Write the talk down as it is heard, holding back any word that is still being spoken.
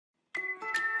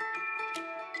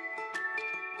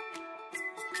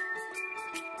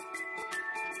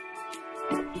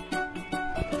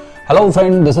Hello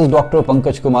friend, this is Dr.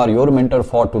 Pankaj Kumar, your mentor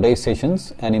for today's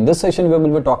sessions, and in this session we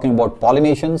will be talking about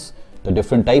pollinations, the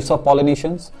different types of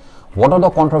pollinations, what are the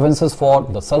contrivances for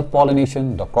the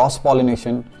self-pollination, the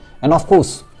cross-pollination, and of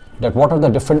course that what are the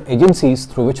different agencies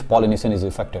through which pollination is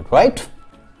effected, right?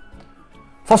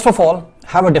 First of all,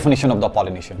 have a definition of the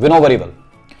pollination. We know very well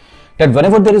that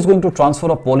whenever there is going to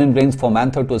transfer of pollen grains from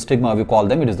anther to stigma, we call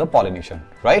them, it is the pollination,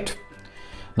 right?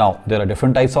 Now, there are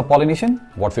different types of pollination,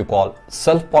 what we call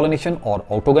self-pollination or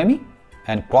autogamy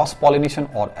and cross-pollination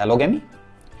or allogamy.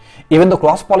 Even the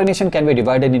cross-pollination can be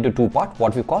divided into two parts,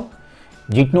 what we call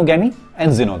geitonogamy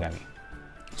and xenogamy.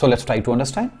 So, let's try to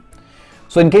understand.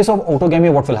 So, in case of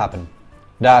autogamy, what will happen?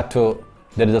 That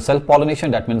there is a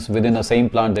self-pollination, that means within the same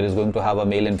plant there is going to have a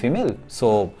male and female.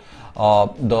 So,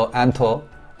 the anther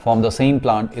from the same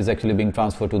plant is actually being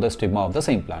transferred to the stigma of the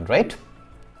same plant, right?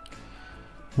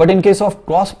 But in case of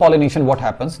cross-pollination, what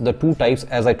happens? The two types,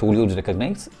 as I told you, is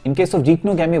recognized. In case of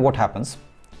geitonogamy, what happens?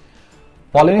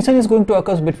 Pollination is going to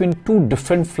occur between two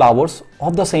different flowers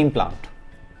of the same plant,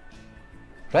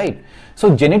 right?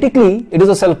 So genetically, it is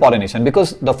a self-pollination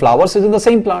because the flowers is in the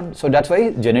same plant. So that's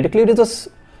why genetically it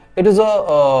is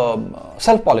a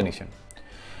self-pollination.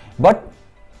 But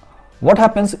what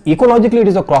happens? Ecologically, it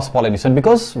is a cross-pollination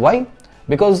because why?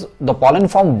 Because the pollen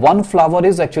from one flower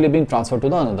is actually being transferred to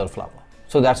the another flower.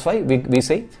 So that's why we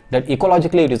say that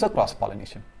ecologically it is a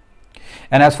cross-pollination.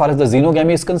 And as far as the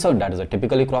xenogamy is concerned, that is a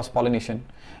typically cross-pollination,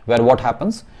 where what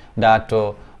happens that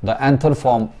the anther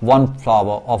from one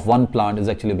flower of one plant is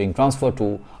actually being transferred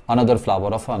to another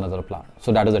flower of another plant.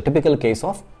 So that is a typical case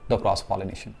of the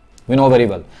cross-pollination. We know very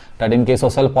well that in case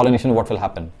of self-pollination, what will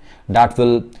happen? That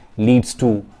will leads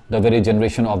to the very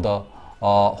generation of the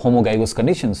homozygous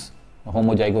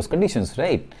conditions,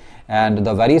 right? And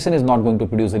the variation is not going to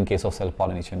produce in case of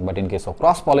self-pollination, but in case of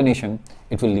cross-pollination,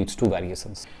 it will lead to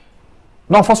variations.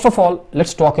 Now, first of all,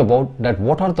 let's talk about that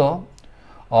what are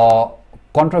the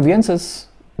contrivances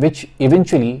which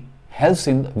eventually helps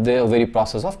in the very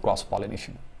process of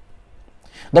cross-pollination.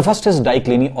 The first is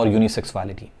dicliny or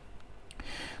unisexuality.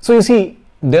 So you see,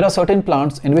 there are certain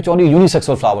plants in which only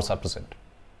unisexual flowers are present.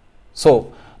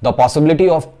 So the possibility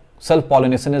of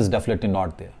self-pollination is definitely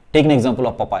not there. Take an example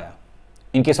of papaya.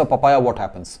 In case of papaya, what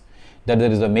happens? That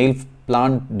there is a male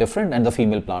plant different and the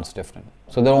female plants different.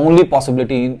 So the only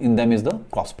possibility in them is the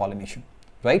cross-pollination,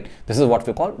 right? This is what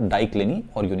we call dicliny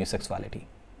or unisexuality.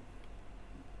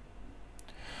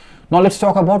 Now let's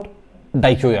talk about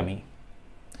dichogamy.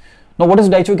 Now what is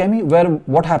dichogamy? Where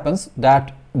what happens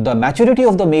that the maturity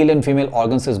of the male and female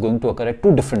organs is going to occur at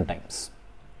two different times.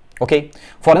 Okay.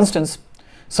 For instance,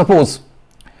 suppose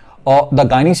the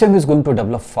gynoecium is going to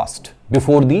develop first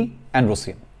before the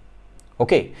androecium.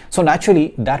 Okay, so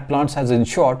naturally that plant has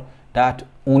ensured that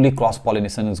only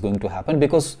cross-pollination is going to happen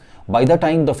because by the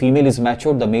time the female is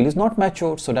matured, the male is not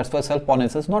matured. So that's why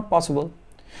self-pollination is not possible.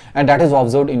 And that is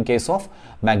observed in case of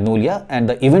magnolia, and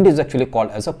the event is actually called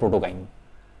as a protogyny.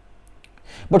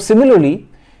 But similarly,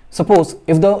 suppose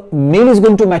if the male is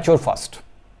going to mature first,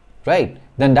 right,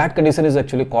 then that condition is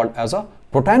actually called as a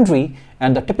protandry,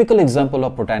 and the typical example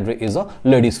of protandry is a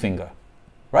lady's finger,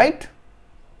 right?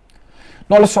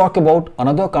 Now let's talk about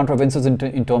another contrivances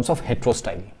in terms of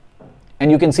heterostyle,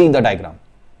 and you can see in the diagram.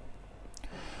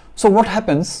 So what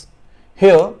happens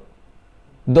here?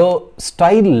 The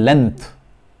style length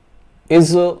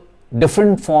is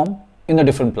different from in the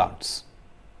different plants.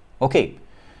 Okay,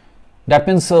 that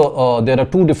means there are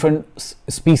two different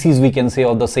species, we can say,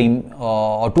 of the same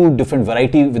or two different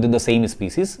variety within the same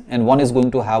species, and one is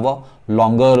going to have a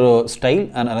longer style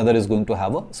and another is going to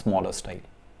have a smaller style.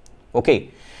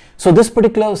 Okay. So this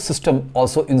particular system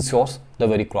also ensures the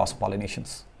very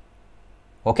cross-pollinations.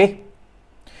 Okay.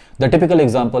 The typical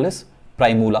example is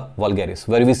Primula vulgaris,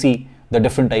 where we see the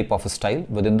different type of style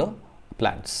within the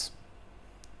plants.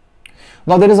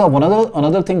 Now there is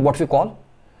another thing what we call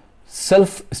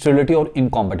self-sterility or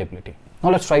incompatibility. Now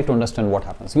let's try to understand what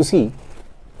happens. You see,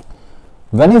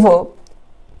 whenever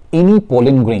any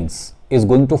pollen grains is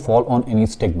going to fall on any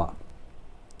stigma,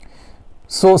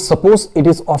 so suppose it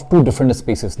is of two different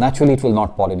species, naturally it will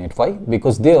not pollinate. Why?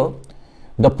 Because there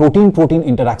the protein-protein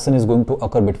interaction is going to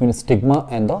occur between stigma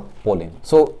and the pollen.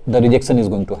 So the rejection is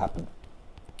going to happen.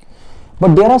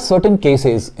 But there are certain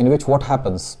cases in which what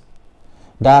happens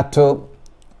that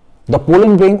the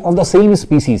pollen grain of the same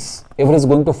species, if it is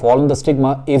going to fall on the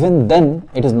stigma, even then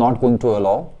it is not going to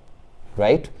allow,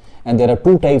 right? And there are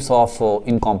two types of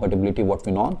incompatibility, what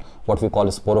we call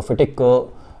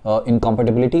sporophytic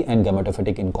incompatibility and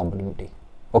gametophytic incompatibility.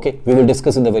 Okay, we will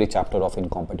discuss in the very chapter of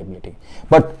incompatibility.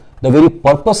 But the very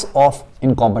purpose of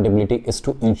incompatibility is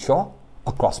to ensure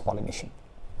a cross-pollination,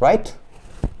 right?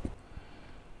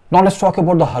 Now let's talk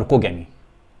about the hercogamy.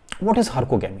 What is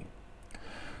hercogamy?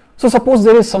 So suppose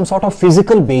there is some sort of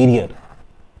physical barrier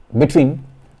between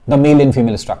the male and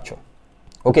female structure.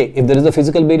 Okay, if there is a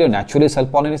physical barrier, naturally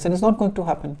self-pollination is not going to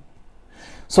happen.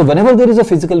 So whenever there is a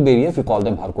physical barrier, we call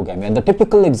them hercogamy. And the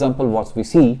typical example what we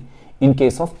see in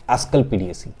case of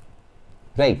asclepidaceae,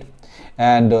 right?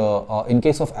 And in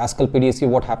case of asclepidaceae,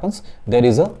 what happens? There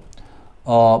is a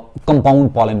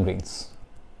compound pollen grains.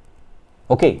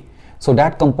 Okay, so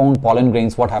that compound pollen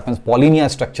grains, what happens? Pollinia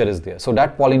structure is there. So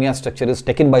that pollinia structure is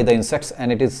taken by the insects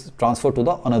and it is transferred to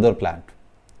the another plant.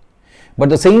 But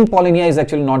the same pollinia is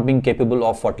actually not being capable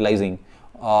of fertilizing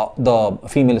the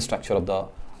female structure of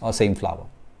the same flower.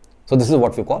 So this is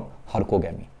what we call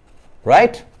hercogamy,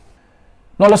 right?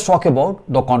 Now let's talk about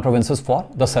the contrivances for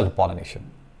the self-pollination.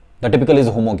 The typical is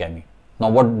homogamy. Now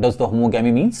what does the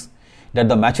homogamy means? That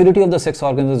the maturity of the sex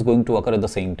organs is going to occur at the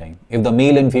same time. If the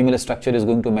male and female structure is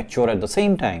going to mature at the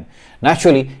same time,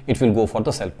 naturally it will go for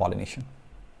the self-pollination.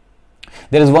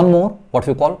 There is one more, what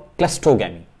we call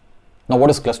clusterogamy. Now what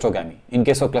is clusterogamy? In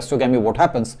case of clusterogamy, what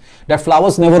happens? That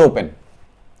flowers never open.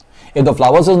 If the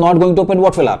flowers is not going to open,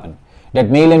 what will happen? That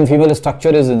male and female structure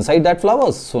is inside that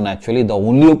flowers. So naturally the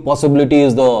only possibility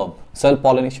is the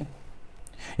self-pollination.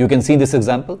 You can see this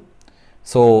example.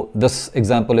 So this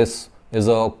example is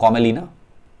a camelina,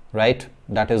 right?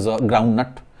 That is a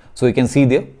groundnut. So you can see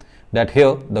there that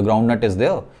here the groundnut is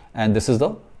there and this is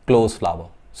the closed flower.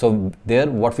 So there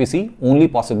what we see, only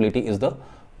possibility is the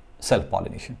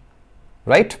self-pollination,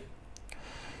 right?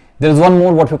 There is one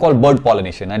more, what we call bird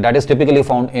pollination, and that is typically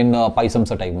found in Pisum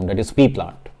sativum, that is pea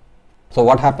plant. So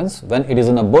what happens when it is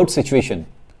in a bird situation,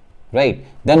 right?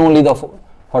 Then only the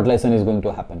fertilization is going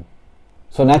to happen.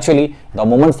 So naturally, the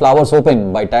moment flowers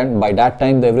open, by that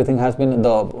time everything has been,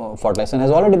 the fertilization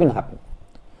has already been happened.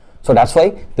 So that's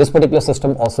why this particular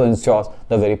system also ensures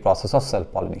the very process of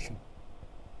self-pollination,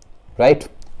 right?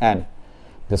 And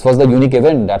this was the unique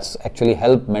event that's actually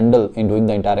helped Mendel in doing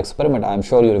the entire experiment. I'm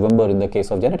sure you remember in the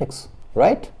case of genetics,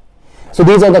 right? So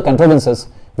these are the contrivances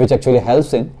which actually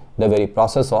helps in the very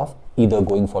process of either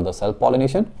going for the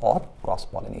self-pollination or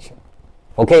cross-pollination.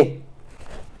 Okay.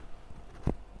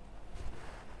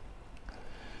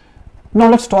 Now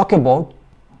let's talk about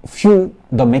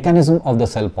the mechanism of the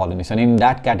self-pollination. In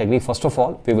that category, first of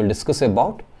all, we will discuss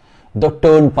about the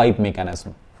turnpike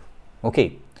mechanism.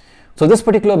 Okay. So this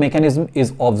particular mechanism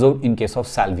is observed in case of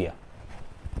salvia.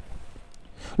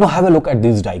 Now have a look at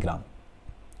this diagram.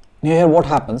 Here what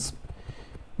happens?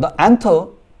 The anther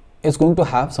is going to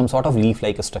have some sort of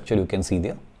leaf-like structure, you can see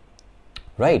there,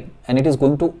 right? And it is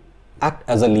going to act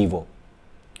as a lever.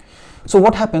 So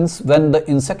what happens when the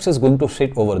insect is going to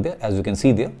sit over there, as you can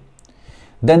see there,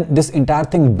 then this entire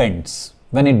thing bends.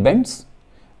 When it bends,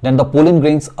 then the pollen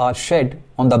grains are shed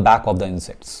on the back of the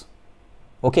insects.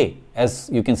 Okay,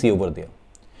 as you can see over there.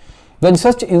 When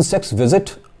such insects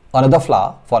visit another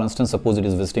flower, for instance, suppose it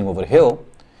is visiting over here,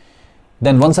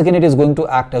 then once again it is going to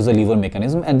act as a lever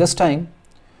mechanism, and this time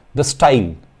the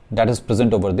style that is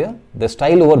present over there, the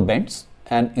style over bends,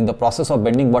 and in the process of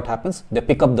bending what happens? They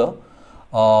pick up the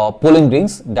pollen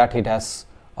grains that it has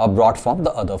brought from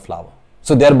the other flower.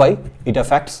 So thereby it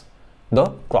affects the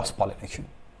cross-pollination.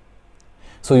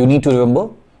 So you need to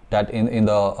remember that in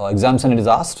the examination it is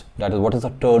asked that is what is the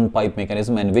turnpike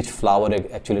mechanism and which flower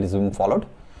actually is being followed.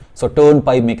 So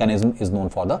turnpike mechanism is known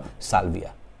for the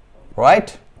salvia,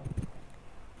 right?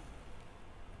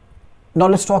 Now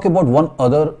let's talk about one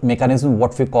other mechanism,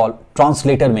 what we call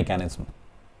translator mechanism.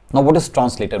 Now what is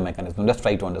translator mechanism? Let's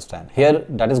try to understand. Here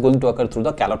that is going to occur through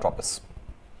the Calotropis.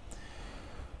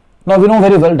 Now we know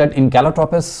very well that in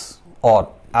Calotropis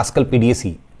or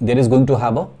Asclepidaceae there is going to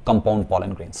have a compound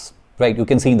pollen grains, right? You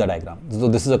can see in the diagram. So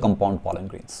this is a compound pollen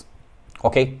grains.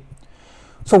 Okay.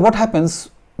 So what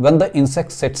happens when the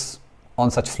insect sits on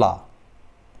such flower,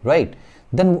 right?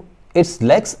 Then its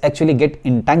legs actually get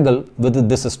entangled with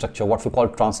this structure, what we call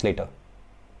translator.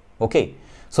 Okay.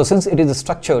 So since it is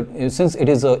structured, since it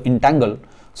is entangled,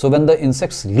 so when the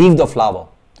insects leave the flower,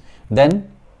 then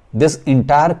this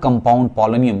entire compound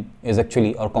pollinum is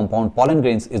actually, or compound pollen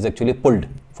grains is actually pulled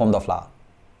from the flower,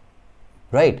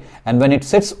 right? And when it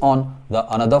sits on the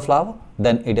another flower,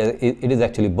 then it is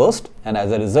actually burst, and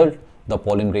as a result the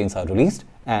pollen grains are released,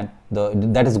 and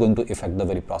that is going to affect the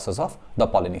very process of the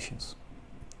pollinations.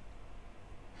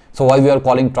 So why we are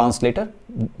calling translator?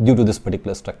 Due to this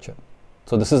particular structure.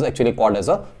 So this is actually called as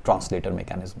a translator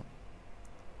mechanism.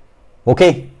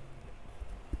 Okay.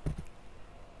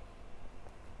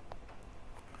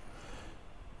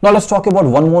 Now let's talk about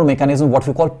one more mechanism, what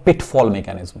we call pitfall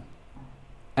mechanism,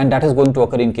 and that is going to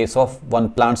occur in case of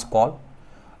one plants called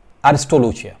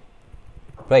Aristolochia,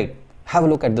 right? Have a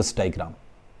look at this diagram.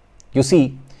 You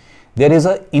see, there is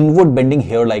a inward bending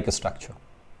hair-like structure.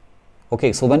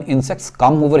 Okay, so when insects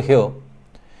come over here,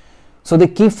 so they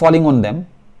keep falling on them,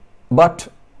 but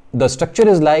the structure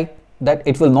is like that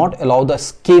it will not allow the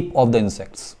escape of the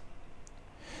insects.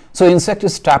 So insect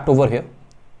is trapped over here.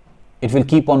 It will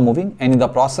keep on moving, and in the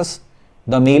process,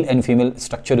 the male and female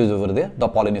structure is over there. The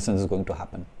pollination is going to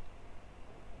happen.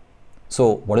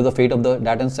 So what is the fate of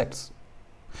that insects?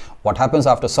 What happens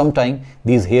after some time?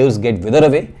 These hairs get wither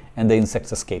away and the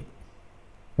insects escape.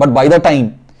 But by the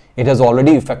time, it has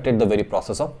already affected the very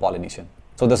process of pollination.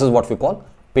 So this is what we call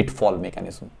pitfall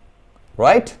mechanism,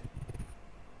 right?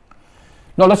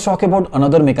 Now let's talk about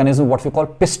another mechanism, what we call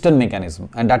piston mechanism,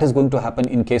 and that is going to happen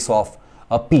in case of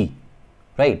a pea,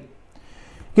 right?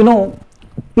 You know,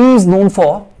 pea is known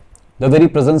for the very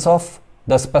presence of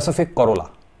the specific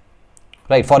corolla,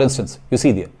 right? For instance, you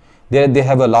see they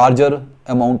have a larger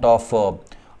amount of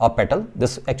a petal.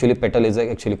 This actually petal is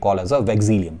actually called as a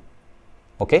vexillium,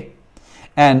 okay?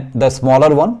 And the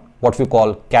smaller one, what we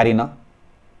call carina,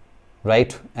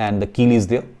 right? And the keel is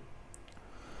there.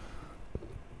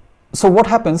 So what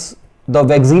happens? The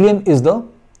vexillium is the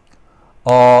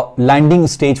landing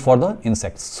stage for the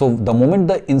insects. So the moment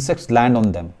the insects land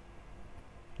on them,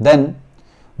 then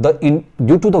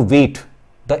due to the weight,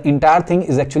 the entire thing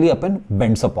is actually up and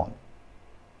bends upon.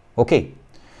 Okay.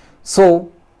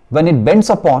 So when it bends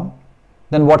upon,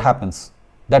 then what happens?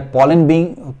 That pollen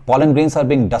grains are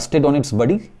being dusted on its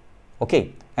body.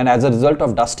 Okay. And as a result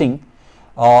of dusting,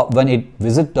 when it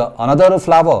visits another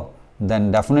flower,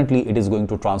 then definitely it is going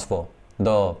to transfer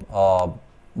the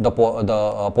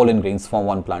pollen grains from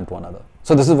one plant to another.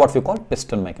 So this is what we call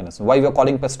piston mechanism. Why we are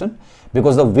calling piston?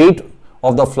 Because the weight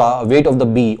of the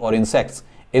bee or insects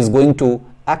is going to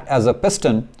act as a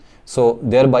piston. So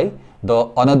thereby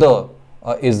the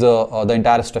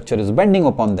entire structure is bending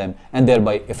upon them and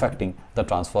thereby affecting the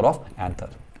transfer of anther.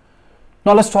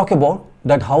 Now let's talk about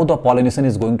that how the pollination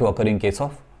is going to occur in case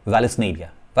of Vallisneria.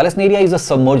 Vallisneria is a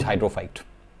submerged hydrophyte,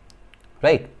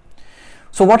 right?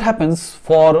 So what happens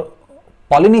for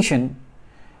pollination?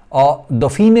 The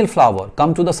female flower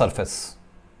come to the surface,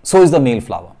 so is the male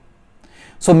flower.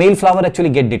 So male flower actually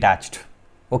get detached,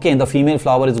 okay, and the female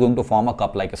flower is going to form a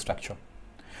cup-like structure.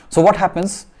 So what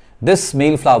happens? This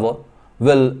male flower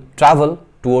will travel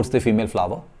towards the female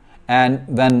flower, and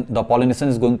when the pollination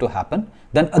is going to happen,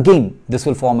 then again this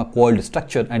will form a coiled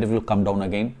structure and it will come down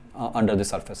again under the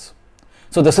surface.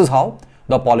 So this is how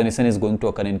the pollination is going to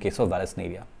occur in case of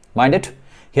Vallisneria. Mind it,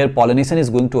 here pollination is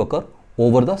going to occur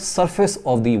over the surface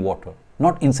of the water,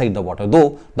 not inside the water,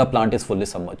 though the plant is fully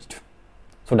submerged.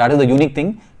 So that is the unique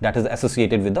thing that is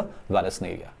associated with the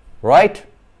Vallisneria, right?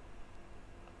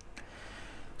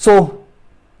 So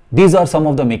these are some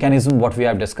of the mechanisms what we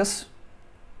have discussed.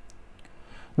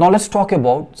 Now let's talk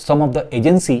about some of the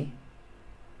agency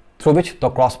through which the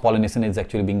cross pollination is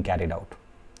actually being carried out.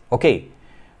 Okay,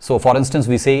 so for instance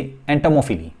we say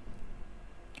entomophily.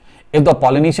 If the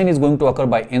pollination is going to occur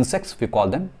by insects, we call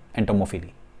them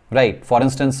entomophily, right? For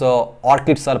instance,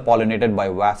 orchids are pollinated by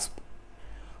wasp.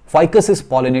 Ficus is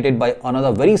pollinated by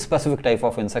another very specific type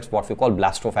of insects, what we call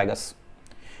blastophagus.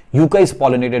 Yucca is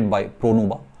pollinated by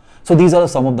pronuba. So these are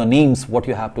some of the names what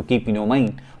you have to keep in your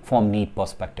mind from NEET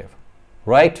perspective,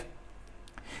 right?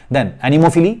 Then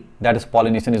anemophily, that is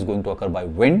pollination is going to occur by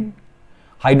wind.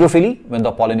 Hydrophily, when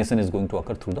the pollination is going to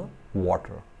occur through the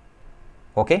water,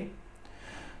 okay?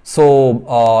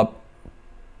 So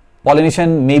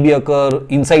pollination may be occur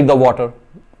inside the water,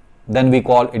 then we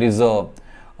call it is a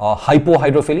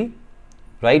hypohydrophily,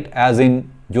 right? As in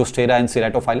Zostera and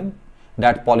Ceratophyllum,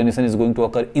 that pollination is going to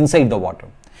occur inside the water.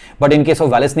 But in case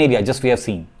of Vallisneria, just we have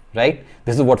seen, right?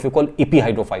 This is what we call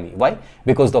epihydrophily. Why?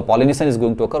 Because the pollination is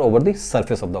going to occur over the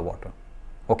surface of the water.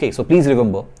 Okay, so please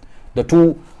remember the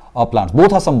two plants,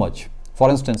 both are submerged. For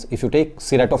instance, if you take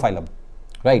Ceratophyllum,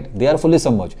 right, they are fully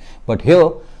submerged, but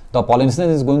here the pollination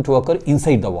is going to occur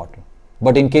inside the water.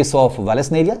 But in case of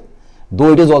Vallisneria,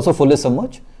 though it is also fully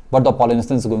submerged, but the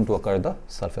pollination is going to occur at the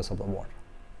surface of the water,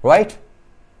 right?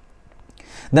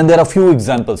 Then there are few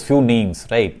examples, few names,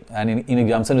 right? And in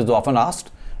exams it is often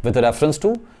asked with a reference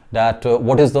to that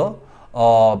what is the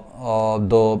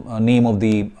name of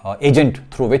the agent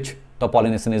through which the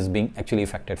pollination is being actually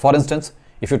affected. For instance,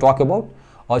 if you talk about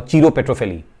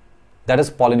Chiropetrophily, that is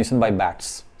pollination by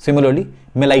bats. Similarly,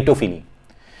 Melitophily.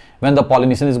 When the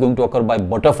pollination is going to occur by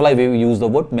butterfly, we use the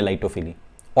word Melitophily.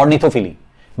 Ornithophily.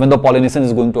 When the pollination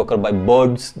is going to occur by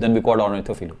birds, then we call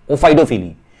ornithophily.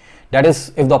 Ophidophily. That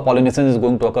is, if the pollination is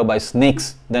going to occur by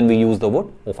snakes, then we use the word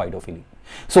ophidophily.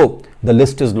 So the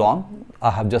list is long.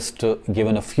 I have just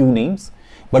given a few names,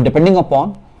 but depending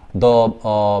upon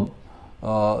the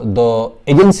the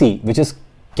agency which is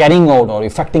carrying out or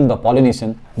effecting the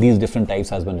pollination, these different types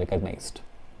has been recognized.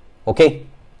 Okay.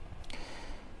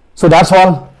 So that's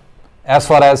all as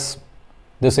far as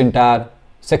this entire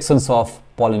sections of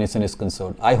pollination is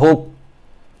concerned. I hope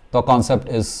the concept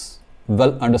is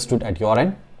well understood at your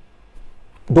end.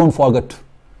 Don't forget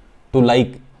to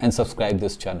like and subscribe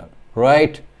this channel.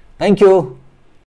 Right. Thank you.